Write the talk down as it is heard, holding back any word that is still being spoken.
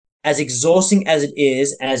as exhausting as it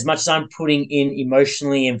is, and as much as I'm putting in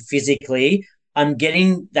emotionally and physically, I'm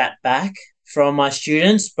getting that back from my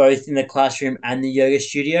students, both in the classroom and the yoga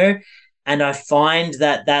studio. And I find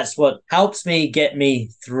that that's what helps me get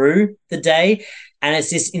me through the day. And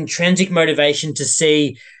it's this intrinsic motivation to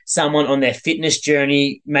see someone on their fitness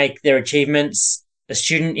journey make their achievements, a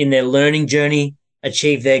student in their learning journey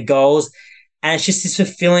achieve their goals. And it's just this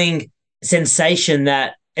fulfilling sensation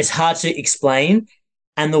that it's hard to explain.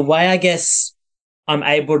 And the way I guess I'm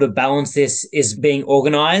able to balance this is being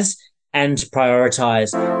organized and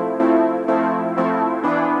prioritized.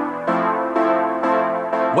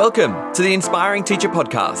 Welcome to the Inspiring Teacher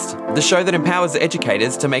Podcast, the show that empowers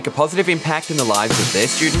educators to make a positive impact in the lives of their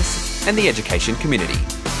students and the education community.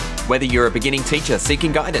 Whether you're a beginning teacher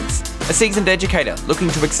seeking guidance, a seasoned educator looking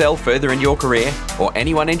to excel further in your career, or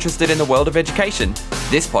anyone interested in the world of education,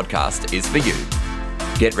 this podcast is for you.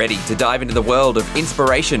 Get ready to dive into the world of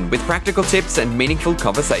inspiration with practical tips and meaningful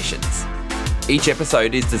conversations. Each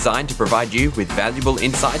episode is designed to provide you with valuable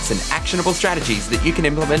insights and actionable strategies that you can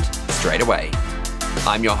implement straight away.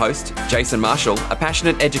 I'm your host, Jason Marshall, a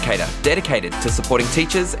passionate educator dedicated to supporting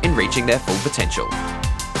teachers in reaching their full potential.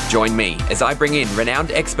 Join me as I bring in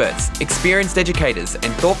renowned experts, experienced educators,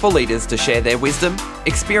 and thoughtful leaders to share their wisdom,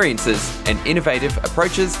 experiences, and innovative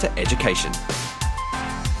approaches to education.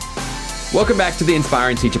 Welcome back to the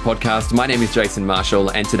Inspiring Teacher Podcast. My name is Jason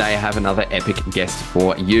Marshall, and today I have another epic guest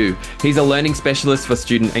for you. He's a learning specialist for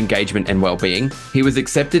student engagement and wellbeing. He was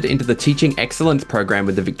accepted into the Teaching Excellence program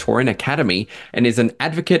with the Victorian Academy and is an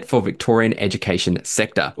advocate for Victorian education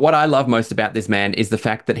sector. What I love most about this man is the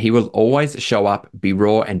fact that he will always show up, be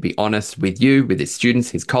raw, and be honest with you, with his students,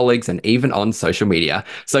 his colleagues, and even on social media.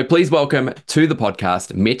 So please welcome to the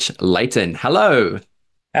podcast, Mitch Leyton. Hello.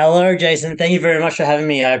 Hello, Jason. Thank you very much for having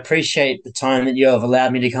me. I appreciate the time that you have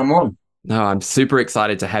allowed me to come on. No, I'm super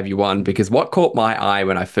excited to have you on because what caught my eye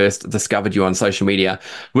when I first discovered you on social media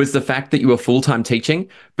was the fact that you were full-time teaching,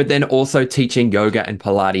 but then also teaching yoga and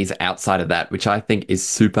Pilates outside of that, which I think is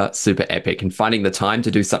super, super epic, and finding the time to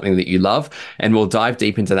do something that you love. And we'll dive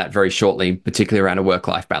deep into that very shortly, particularly around a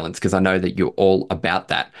work-life balance, because I know that you're all about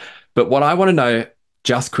that. But what I want to know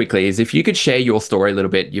just quickly is if you could share your story a little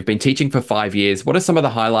bit. You've been teaching for 5 years. What are some of the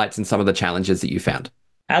highlights and some of the challenges that you found?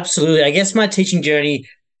 Absolutely. I guess my teaching journey,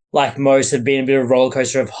 like most, have been a bit of a roller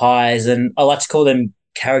coaster of highs, and I like to call them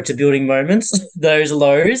character building moments, those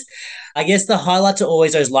lows. I guess the highlights are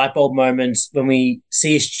always those light bulb moments when we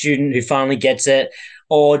see a student who finally gets it,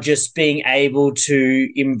 or just being able to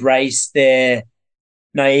embrace their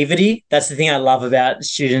naivety. That's the thing I love about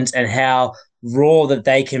students and how raw that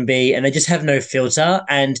they can be, and they just have no filter.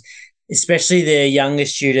 And especially the younger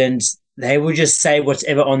students, they will just say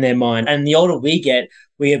whatever on their mind. And the older we get,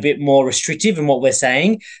 we're a bit more restrictive in what we're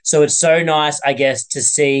saying. So it's so nice, I guess, to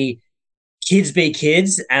see kids be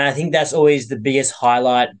kids. And I think that's always the biggest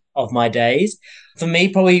highlight of my days. For me,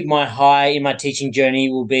 probably my high in my teaching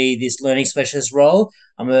journey will be this learning specialist role.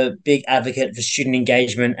 I'm a big advocate for student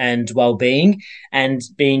engagement and well-being, and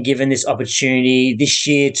being given this opportunity this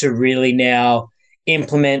year to really now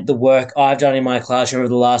implement the work I've done in my classroom over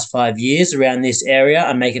the last 5 years around this area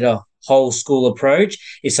and make it a whole school approach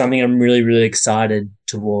is something I'm really, really excited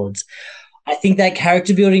towards. I think that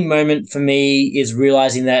character building moment for me is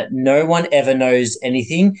realizing that no one ever knows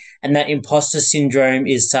anything, and that imposter syndrome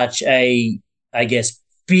is such a, I guess,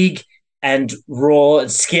 big and raw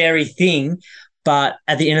and scary thing. But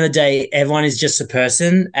at the end of the day, everyone is just a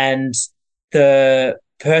person. And the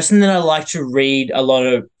person that I like to read a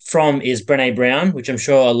lot from is Brené Brown, which I'm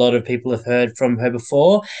sure a lot of people have heard from her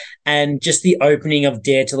before. And just the opening of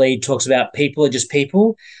Dare to Lead talks about people are just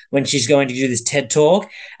people when she's going to do this TED Talk.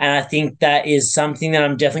 And I think that is something that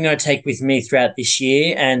I'm definitely going to take with me throughout this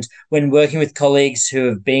year. And when working with colleagues who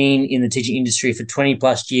have been in the teaching industry for 20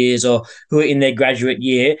 plus years, or who are in their graduate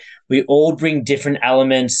year, we all bring different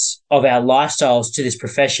elements of our lifestyles to this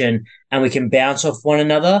profession, and we can bounce off one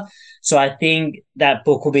another. So I think that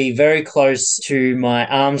book will be very close to my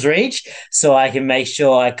arm's reach, so I can make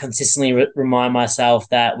sure I consistently remind myself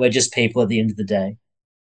that we're just people at the end of the day.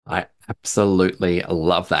 I absolutely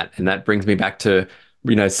love that. And that brings me back to,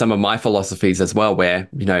 some of my philosophies as well, where,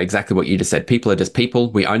 exactly what you just said, people are just people.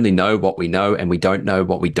 We only know what we know, and we don't know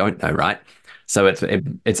what we don't know, right? So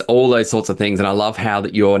it's all those sorts of things. And I love how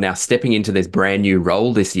that you're now stepping into this brand new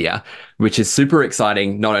role this year, which is super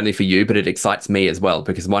exciting, not only for you, but it excites me as well,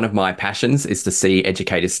 because one of my passions is to see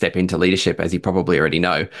educators step into leadership, as you probably already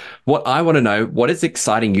know. What I want to know, what is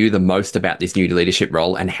exciting you the most about this new leadership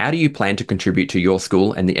role, and how do you plan to contribute to your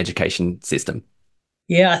school and the education system?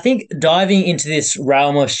 Yeah, I think diving into this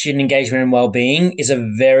realm of student engagement and well-being is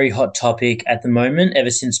a very hot topic at the moment, ever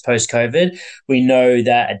since post-COVID. We know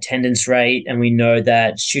that attendance rate and we know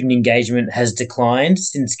that student engagement has declined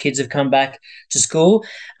since kids have come back to school.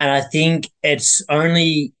 And I think it's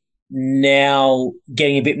only now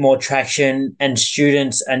getting a bit more traction, and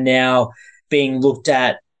students are now being looked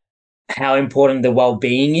at how important the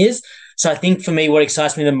well-being is. So I think for me, what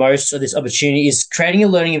excites me the most of this opportunity is creating a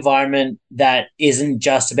learning environment that isn't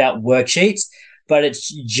just about worksheets, but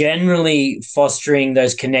it's generally fostering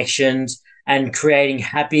those connections and creating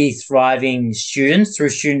happy, thriving students through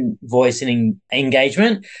student voice and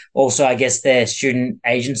engagement. Also, I guess their student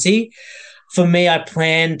agency. For me, I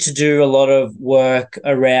plan to do a lot of work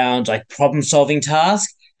around like problem solving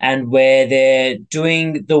tasks, and where they're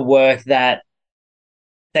doing the work that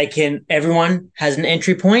everyone has an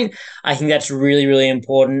entry point. I think that's really, really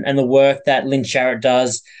important. And the work that Lynn Sharrett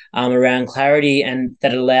does around clarity, and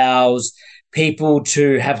that allows people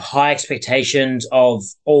to have high expectations of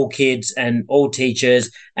all kids and all teachers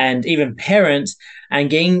and even parents, and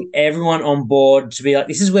getting everyone on board to be like,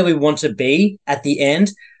 this is where we want to be at the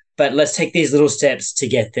end, but let's take these little steps to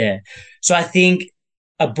get there. So I think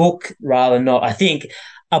I think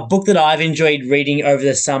a book that I've enjoyed reading over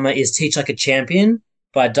the summer is Teach Like a Champion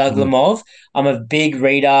by Doug Mhm. Lemov. I'm a big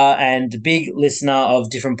reader and a big listener of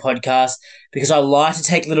different podcasts because I like to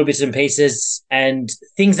take little bits and pieces, and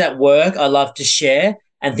things that work, I love to share,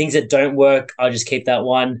 and things that don't work, I just keep that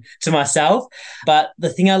one to myself. But the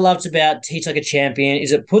thing I loved about Teach Like a Champion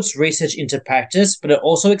is it puts research into practice, but it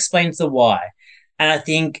also explains the why. And I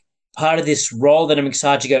think part of this role that I'm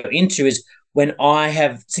excited to go into is when I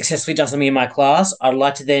have successfully done something in my class, I'd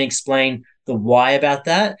like to then explain the why about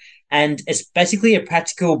that. And it's basically a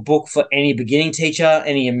practical book for any beginning teacher,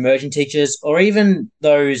 any emerging teachers, or even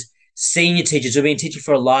those senior teachers who've been teaching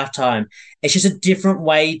for a lifetime. It's just a different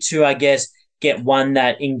way to, I guess, get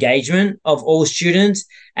that engagement of all students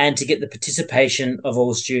and to get the participation of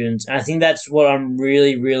all students. And I think that's what I'm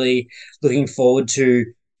really, really looking forward to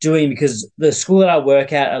doing, because the school that I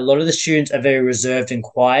work at, a lot of the students are very reserved and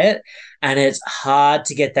quiet, and it's hard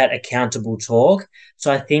to get that accountable talk.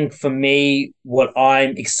 So I think for me, what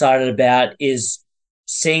I'm excited about is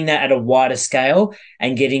seeing that at a wider scale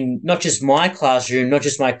and getting not just my classroom, not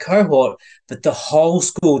just my cohort, but the whole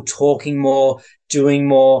school talking more, doing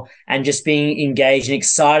more, and just being engaged and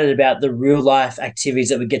excited about the real life activities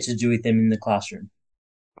that we get to do with them in the classroom.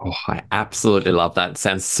 Oh, I absolutely love that.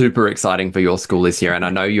 Sounds super exciting for your school this year. And I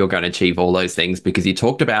know you're going to achieve all those things because you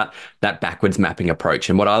talked about that backwards mapping approach.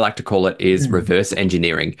 And what I like to call it is reverse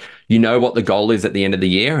engineering. You know what the goal is at the end of the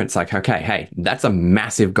year. It's like, okay, hey, that's a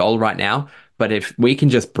massive goal right now. But if we can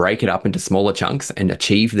just break it up into smaller chunks and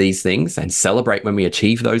achieve these things and celebrate when we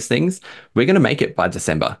achieve those things, we're going to make it by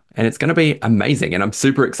December. And it's going to be amazing. And I'm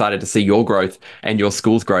super excited to see your growth and your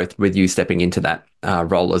school's growth with you stepping into that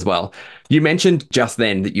role as well. You mentioned just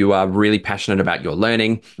then that you are really passionate about your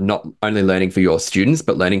learning, not only learning for your students,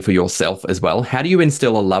 but learning for yourself as well. How do you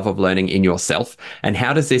instill a love of learning in yourself? And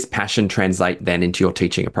how does this passion translate then into your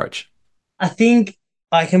teaching approach? I think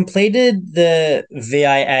I completed the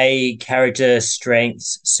VIA character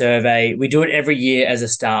strengths survey. We do it every year as a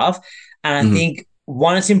staff. And I Mhm. think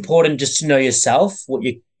one, it's important just to know yourself, what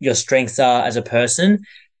your strengths are as a person,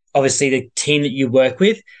 obviously the team that you work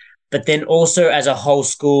with, but then also as a whole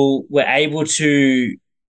school, we're able to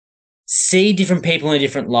see different people in a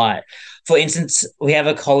different light. For instance, we have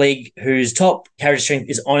a colleague whose top character strength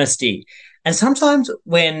is honesty. And sometimes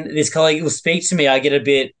when this colleague will speak to me, I get a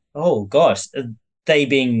bit, oh gosh, are they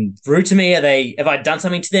being rude to me? Have I done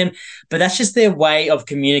something to them? But that's just their way of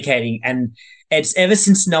communicating. And it's ever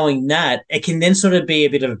since knowing that, it can then sort of be a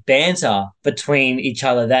bit of banter between each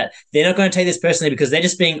other, that they're not going to take this personally because they're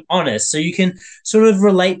just being honest. So you can sort of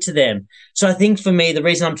relate to them. So I think for me, the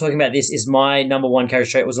reason I'm talking about this is my number one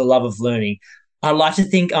character trait was a love of learning. I like to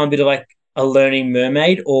think I'm a bit of like a learning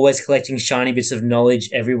mermaid, always collecting shiny bits of knowledge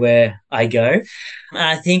everywhere I go. And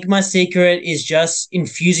I think my secret is just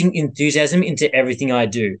infusing enthusiasm into everything I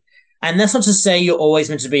do. And that's not to say you're always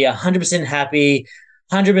meant to be 100% happy,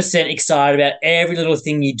 100% excited about every little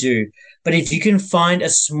thing you do. But if you can find a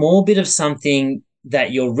small bit of something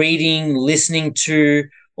that you're reading, listening to,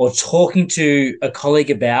 or talking to a colleague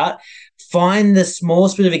about, find the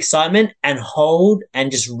smallest bit of excitement and hold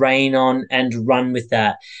and just rain on and run with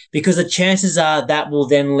that. Because the chances are that will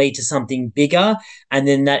then lead to something bigger. And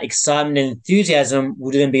then that excitement and enthusiasm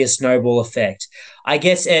will then be a snowball effect. I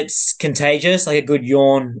guess it's contagious, like a good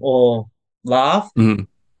yawn or laugh. Mhm.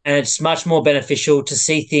 And it's much more beneficial to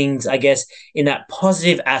see things, I guess, in that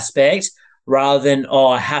positive aspect rather than, oh,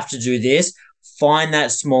 I have to do this. Find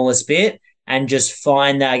that smallest bit and just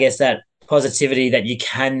find that, I guess, that positivity that you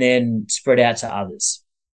can then spread out to others.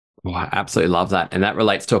 Oh, I absolutely love that. And that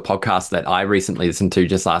relates to a podcast that I recently listened to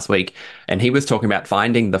just last week. And he was talking about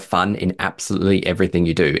finding the fun in absolutely everything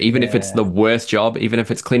you do, even if it's Yeah. the worst job, even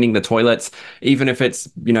if it's cleaning the toilets, even if it's,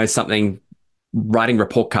 something, writing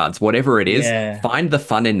report cards, whatever it is, Yeah. find the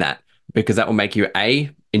fun in that because that will make you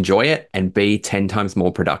A, enjoy it, and B, 10 times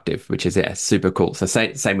more productive, which is, yeah, super cool. So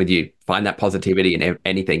same with you. Find that positivity in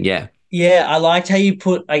anything. Yeah. Yeah, I liked how you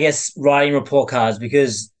put, I guess, writing report cards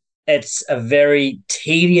because it's a very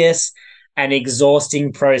tedious and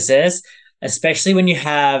exhausting process, especially when you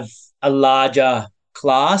have a larger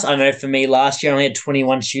class. I know for me, last year I only had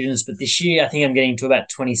 21 students, but this year I think I'm getting to about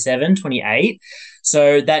 27, 28.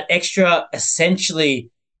 So that extra essentially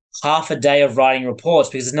half a day of writing reports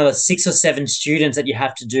because there's another 6 or 7 students that you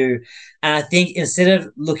have to do. And I think instead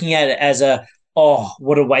of looking at it as a, oh,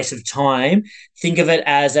 what a waste of time, think of it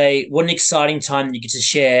as a, what an exciting time that you get to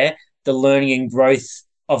share the learning and growth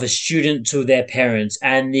of a student to their parents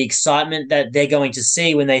and the excitement that they're going to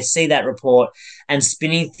see when they see that report and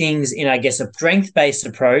spinning things in, I guess, a strength based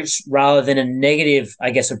approach rather than a negative,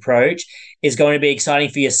 I guess, approach is going to be exciting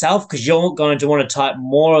for yourself because you're going to want to type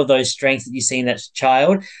more of those strengths that you see in that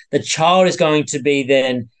child. The child is going to be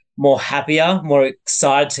then more happier, more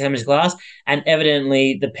excited to come into class. And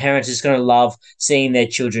evidently, the parents is going to love seeing their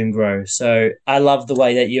children grow. So I love the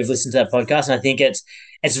way that you've listened to that podcast. And I think it's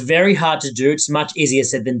very hard to do. It's much easier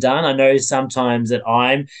said than done. I know sometimes that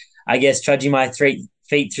I'm, I guess, trudging my 3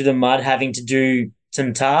 feet through the mud, having to do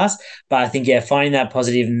some tasks. But I think, yeah, finding that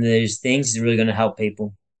positive in those things is really going to help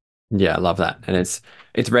people. Yeah, I love that. And it's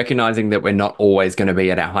recognizing that we're not always going to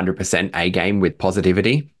be at our 100% A game with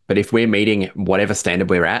positivity. But if we're meeting whatever standard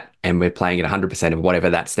we're at and we're playing at 100% of whatever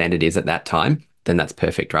that standard is at that time, then that's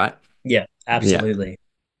perfect, right? Yeah, Yeah. absolutely.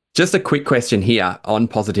 Just a quick question here on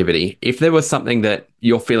positivity. If there was something that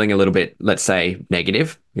you're feeling a little bit, let's say,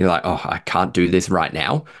 negative, you're like, oh, I can't do this right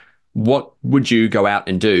now. What would you go out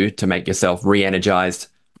and do to make yourself re-energized,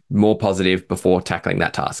 more positive before tackling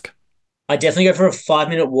that task? I definitely go for a 5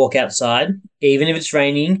 minute walk outside, even if it's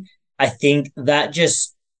raining. I think that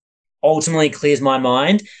just ultimately clears my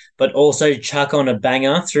mind, but also chuck on a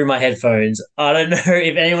banger through my headphones. I don't know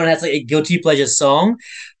if anyone has like a guilty pleasure song,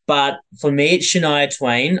 but for me, it's Shania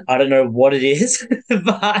Twain. I don't know what it is,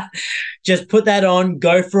 but just put that on,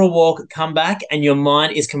 go for a walk, come back, and your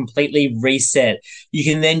mind is completely reset. You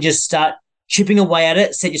can then just start chipping away at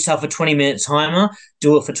it, set yourself a 20-minute timer,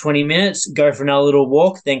 do it for 20 minutes, go for another little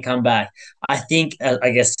walk, then come back. I think, I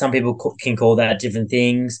guess some people can call that different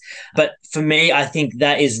things. But for me, I think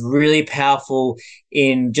that is really powerful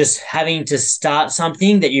in just having to start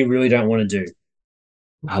something that you really don't want to do.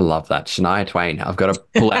 I love that. Shania Twain. I've got to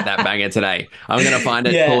pull out that banger today. I'm going to find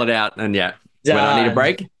it, pull Yeah, it out. And yeah, when I need a done.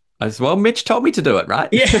 break, as well, Mitch told me to do it, right?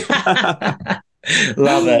 Yeah.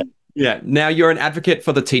 Love it. Yeah. Now you're an advocate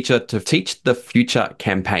for the Teacher to Teach the Future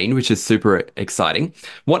campaign, which is super exciting.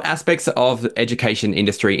 What aspects of the education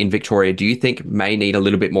industry in Victoria do you think may need a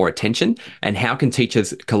little bit more attention? And how can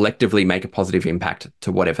teachers collectively make a positive impact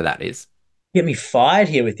to whatever that is? Get me fired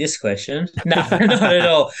here with this question. No, not at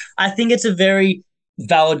all. I think it's a very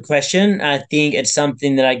valid question. I think it's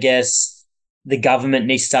something that I guess the government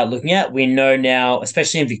needs to start looking at. We know now,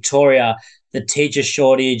 especially in Victoria, the teacher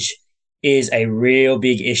shortage is a real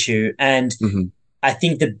big issue. And Mhm. I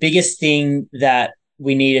think the biggest thing that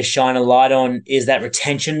we need to shine a light on is that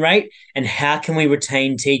retention rate and how can we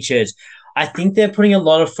retain teachers. I think they're putting a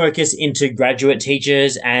lot of focus into graduate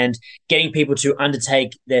teachers and getting people to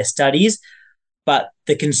undertake their studies. But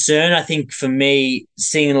the concern, I think, for me,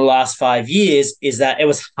 seeing in the last 5 years, is that it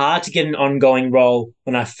was hard to get an ongoing role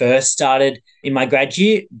when I first started in my grad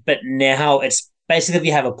year. But now it's basically if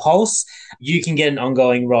you have a pulse, you can get an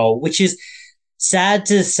ongoing role, which is sad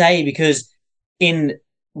to say because in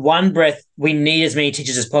one breath, we need as many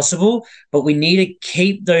teachers as possible, but we need to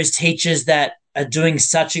keep those teachers that are doing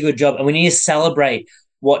such a good job. And we need to celebrate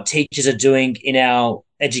what teachers are doing in our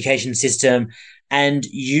education system and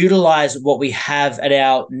utilize what we have at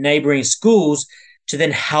our neighboring schools to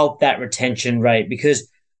then help that retention rate because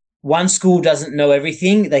one school doesn't know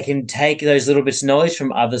everything. They can take those little bits of knowledge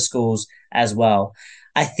from other schools as well.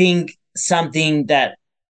 I think something that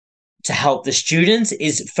to help the students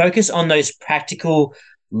is focus on those practical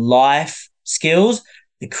life skills,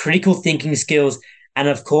 the critical thinking skills, and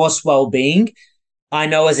of course, well-being. I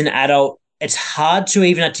know as an adult, it's hard to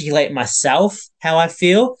even articulate myself how I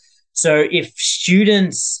feel. So if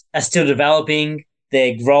students are still developing,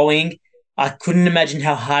 they're growing, I couldn't imagine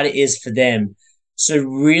how hard it is for them. So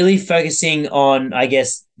really focusing on, I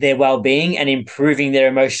guess, their well-being and improving their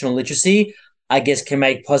emotional literacy, I guess, can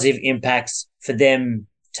make positive impacts for them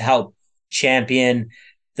to help champion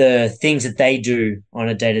the things that they do on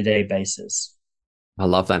a day-to-day basis. I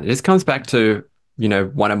love that. It just comes back to,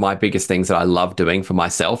 one of my biggest things that I love doing for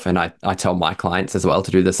myself, and I tell my clients as well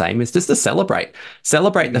to do the same, is just to celebrate.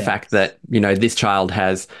 Celebrate the fact Yes. that, this child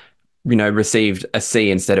has, received a C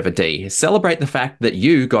instead of a D. Celebrate the fact that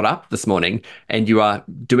you got up this morning and you are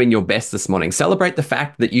doing your best this morning. Celebrate the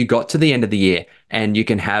fact that you got to the end of the year and you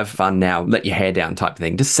can have fun now, let your hair down type of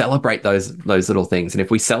thing. Just celebrate those little things. And if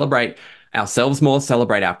we celebrate ourselves more,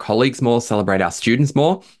 celebrate our colleagues more, celebrate our students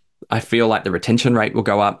more, I feel like the retention rate will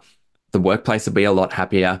go up. The workplace will be a lot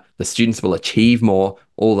happier. The students will achieve more,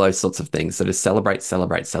 all those sorts of things. So just celebrate,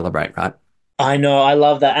 celebrate, celebrate, right? I know, I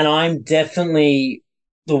love that. And I'm definitely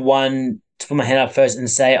the one to put my hand up first and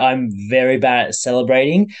say I'm very bad at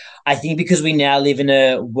celebrating. I think because we now live in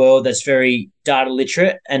a world that's very data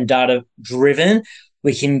literate and data driven,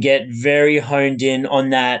 we can get very honed in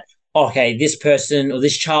on that. Okay, this person or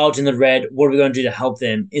this child's in the red. What are we going to do to help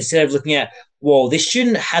them? Instead of looking at, well, this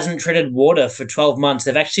student hasn't treaded water for 12 months.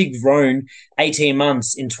 They've actually grown 18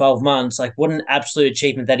 months in 12 months. Like, what an absolute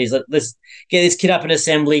achievement that is. Let's get this kid up in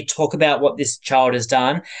assembly, talk about what this child has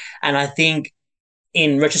done. And I think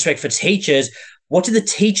in retrospect for teachers, what did the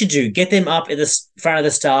teacher do? Get them up at the front of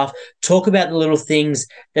the staff, talk about the little things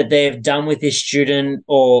that they've done with this student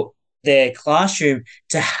or their classroom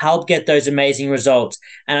to help get those amazing results.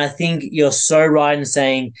 And I think you're so right in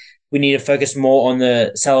saying we need to focus more on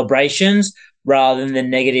the celebrations rather than the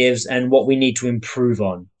negatives and what we need to improve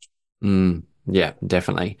on. Yeah,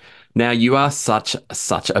 definitely. Now you are such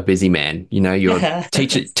a busy man. You're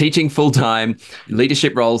teaching full time,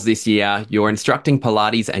 leadership roles this year. You're instructing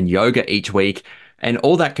Pilates and yoga each week, and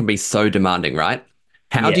all that can be so demanding, right?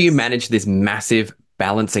 How do you Yes. manage this massive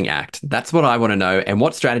balancing act? That's what I want to know. And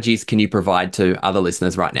what strategies can you provide to other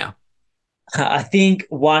listeners right now? I think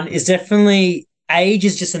one is definitely age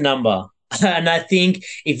is just a number. And I think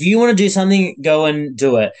if you want to do something, go and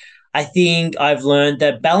do it. I think I've learned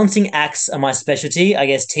that balancing acts are my specialty. I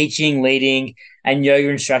guess teaching, leading, and yoga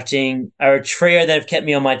instructing are a trio that have kept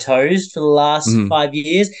me on my toes for the last Mhm. 5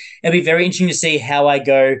 years. It'll be very interesting to see how I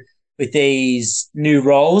go with these new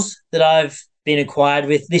roles that I've been acquired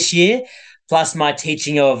with this year, plus my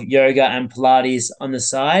teaching of yoga and Pilates on the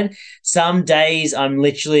side. Some days I'm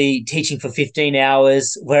literally teaching for 15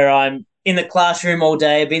 hours where I'm in the classroom all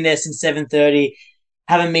day. I've been there since 7:30,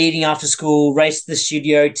 have a meeting after school, race to the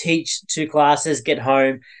studio, teach two classes, get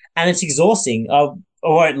home. And it's exhausting. I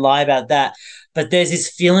won't lie about that. But there's this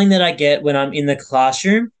feeling that I get when I'm in the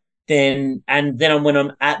classroom, when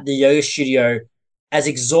I'm at the yoga studio, as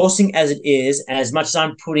exhausting as it is, and as much as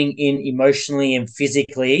I'm putting in emotionally and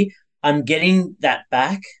physically, I'm getting that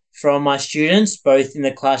back from my students, both in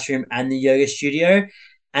the classroom and the yoga studio.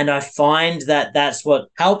 And I find that that's what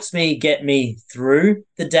helps me get me through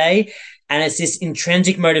the day. And it's this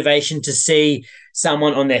intrinsic motivation to see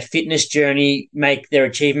someone on their fitness journey make their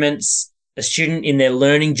achievements, a student in their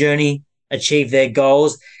learning journey achieve their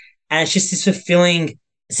goals. And it's just this fulfilling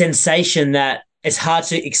sensation that it's hard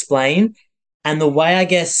to explain. And the way I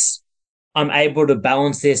guess I'm able to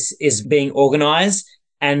balance this is being organized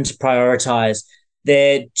and prioritize.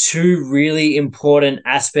 They're two really important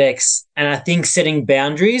aspects. And I think setting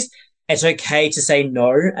boundaries, it's okay to say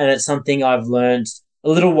no. And it's something I've learned a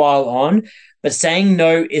little while on. But saying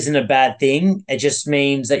no isn't a bad thing. It just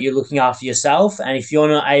means that you're looking after yourself. And if you're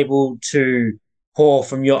not able to pour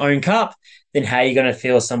from your own cup, then how are you going to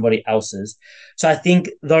feel somebody else's? So I think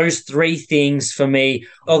those three things for me,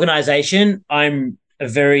 organization, I'm a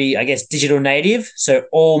very, I guess, digital native. So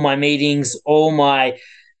all my meetings, all my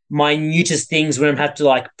minutest things when I have to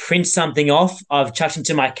like print something off, I've chucked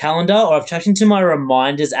into my calendar or I've chucked into my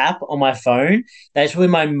reminders app on my phone. That's probably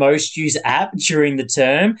my most used app during the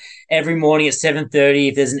term. Every morning at 7:30,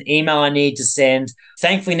 if there's an email I need to send,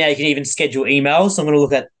 thankfully now you can even schedule emails. So I'm going to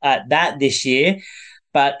look at that this year.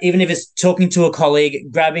 But even if it's talking to a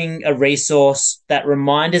colleague, grabbing a resource, that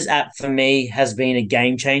reminders app for me has been a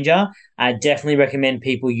game changer. I definitely recommend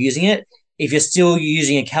people using it. If you're still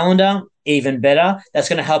using a calendar, even better. That's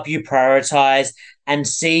going to help you prioritize and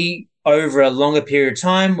see over a longer period of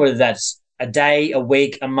time, whether that's a day, a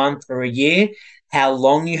week, a month, or a year, how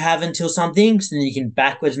long you have until something. So then you can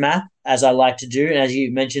backwards map, as I like to do. And as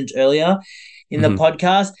you mentioned earlier in the Mhm.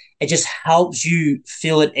 podcast, it just helps you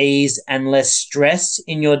feel at ease and less stress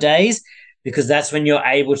in your days because that's when you're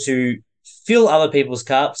able to fill other people's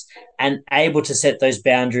cups and able to set those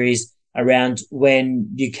boundaries around when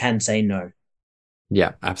you can say no.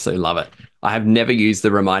 Yeah, absolutely love it. I have never used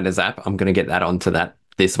the reminders app. I'm going to get that onto that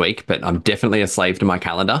this week, but I'm definitely a slave to my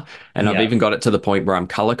calendar. And I've Yeah. even got it to the point where I'm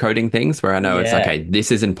color coding things where I know it's Yeah. okay,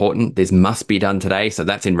 this is important. This must be done today. So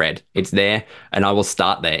that's in red. It's there. And I will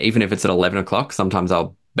start there. Even if it's at 11 o'clock, sometimes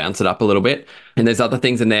I'll bounce it up a little bit. And there's other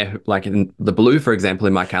things in there, like in the blue, for example,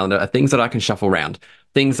 in my calendar, are things that I can shuffle around.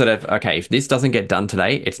 Things that have, okay, if this doesn't get done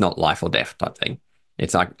today, it's not life or death type thing.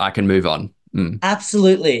 It's like I can move on.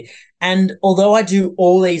 Absolutely. And although I do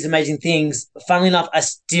all these amazing things, funnily enough, I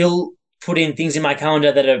still put in things in my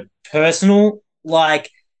calendar that are personal, like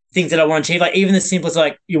things that I want to achieve. Like even the simplest,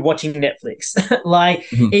 like you're watching Netflix, like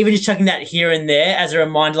Mhm. even just chucking that here and there as a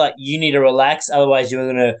reminder, like you need to relax, otherwise you're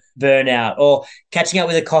going to burn out. Or catching up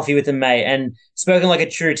with a coffee with a mate. And spoken like a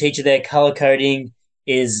true teacher, there, color coding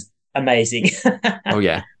is amazing. Oh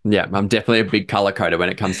yeah. Yeah. I'm definitely a big color coder when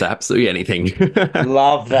it comes to absolutely anything.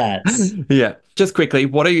 Love that. Yeah. Just quickly,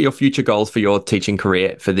 what are your future goals for your teaching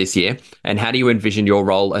career for this year? And how do you envision your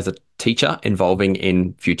role as a teacher evolving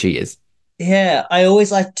in future years? Yeah, I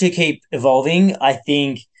always like to keep evolving. I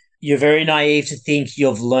think you're very naive to think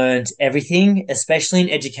you've learned everything, especially in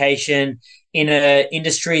education, in an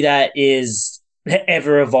industry that is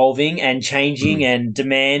ever evolving and changing Mm, and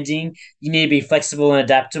demanding. You need to be flexible and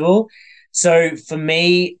adaptable. So for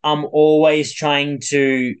me, I'm always trying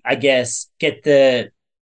to, I guess, get the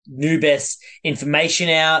new best information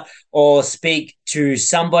out or speak to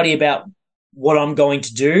somebody about what I'm going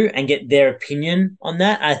to do and get their opinion on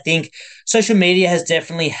that. I think social media has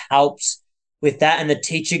definitely helped with that. And the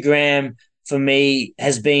Teachergram for me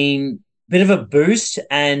has been a bit of a boost.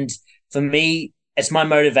 And for me, it's my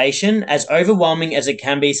motivation, as overwhelming as it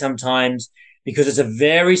can be sometimes, because it's a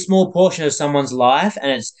very small portion of someone's life.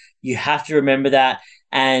 And it's, you have to remember that.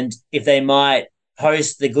 And if they might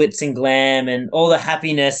post the glitz and glam and all the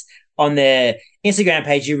happiness on their Instagram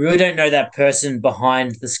page, you really don't know that person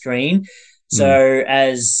behind the screen. mm. So,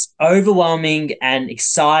 as overwhelming and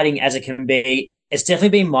exciting as it can be, it's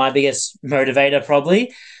definitely been my biggest motivator,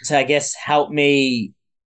 probably, to, I guess, help me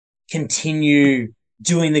continue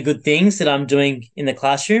doing the good things that I'm doing in the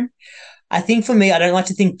classroom. I think for me, I don't like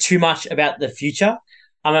to think too much about the future.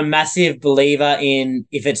 I'm a massive believer in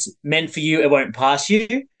if it's meant for you, it won't pass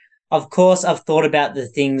you. Of course, I've thought about the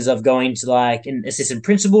things of going to like an assistant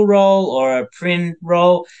principal role or a prin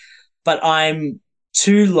role, but I'm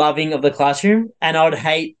too loving of the classroom, and I would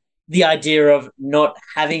hate the idea of not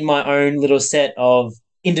having my own little set of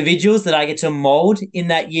individuals that I get to mold in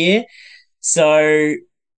that year. So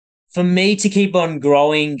for me to keep on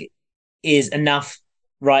growing is enough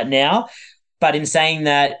right now. But in saying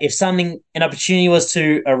that, if an opportunity was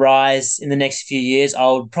to arise in the next few years, I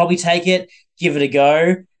would probably take it, give it a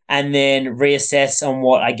go, and then reassess on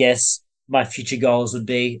what I guess my future goals would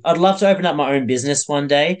be. I'd love to open up my own business one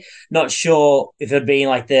day. Not sure if it'd be in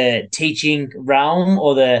like the teaching realm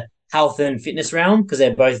or the health and fitness realm, because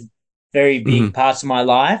they're both very big Mhm. parts of my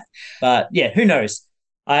life. But yeah, who knows?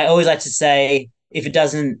 I always like to say, if it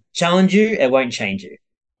doesn't challenge you, it won't change you.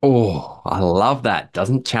 Oh, I love that.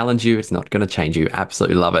 Doesn't challenge you. It's not going to change you.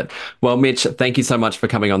 Absolutely love it. Well, Mitch, thank you so much for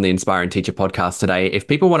coming on the Inspiring Teacher podcast today. If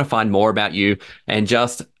people want to find more about you and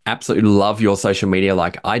just absolutely love your social media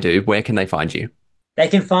like I do, where can they find you? They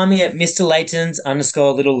can find me at Mr. Layton's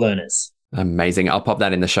 _ little learners. Amazing. I'll pop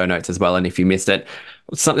that in the show notes as well. And if you missed it,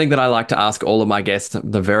 something that I like to ask all of my guests,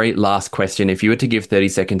 the very last question, if you were to give 30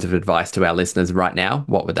 seconds of advice to our listeners right now,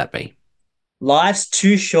 what would that be? Life's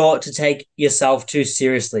too short to take yourself too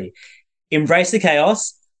seriously. Embrace the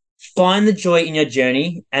chaos, find the joy in your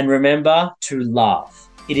journey, and remember to laugh.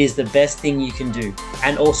 It is the best thing you can do.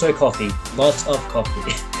 And also coffee. Lots of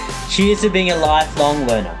coffee. Cheers to being a lifelong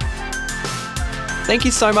learner. Thank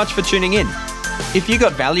you so much for tuning in. If you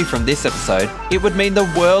got value from this episode, it would mean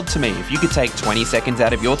the world to me if you could take 20 seconds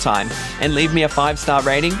out of your time and leave me a 5-star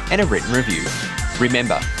rating and a written review.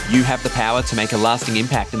 Remember, you have the power to make a lasting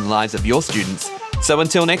impact in the lives of your students. So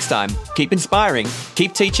until next time, keep inspiring,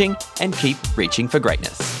 keep teaching, and keep reaching for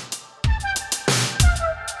greatness.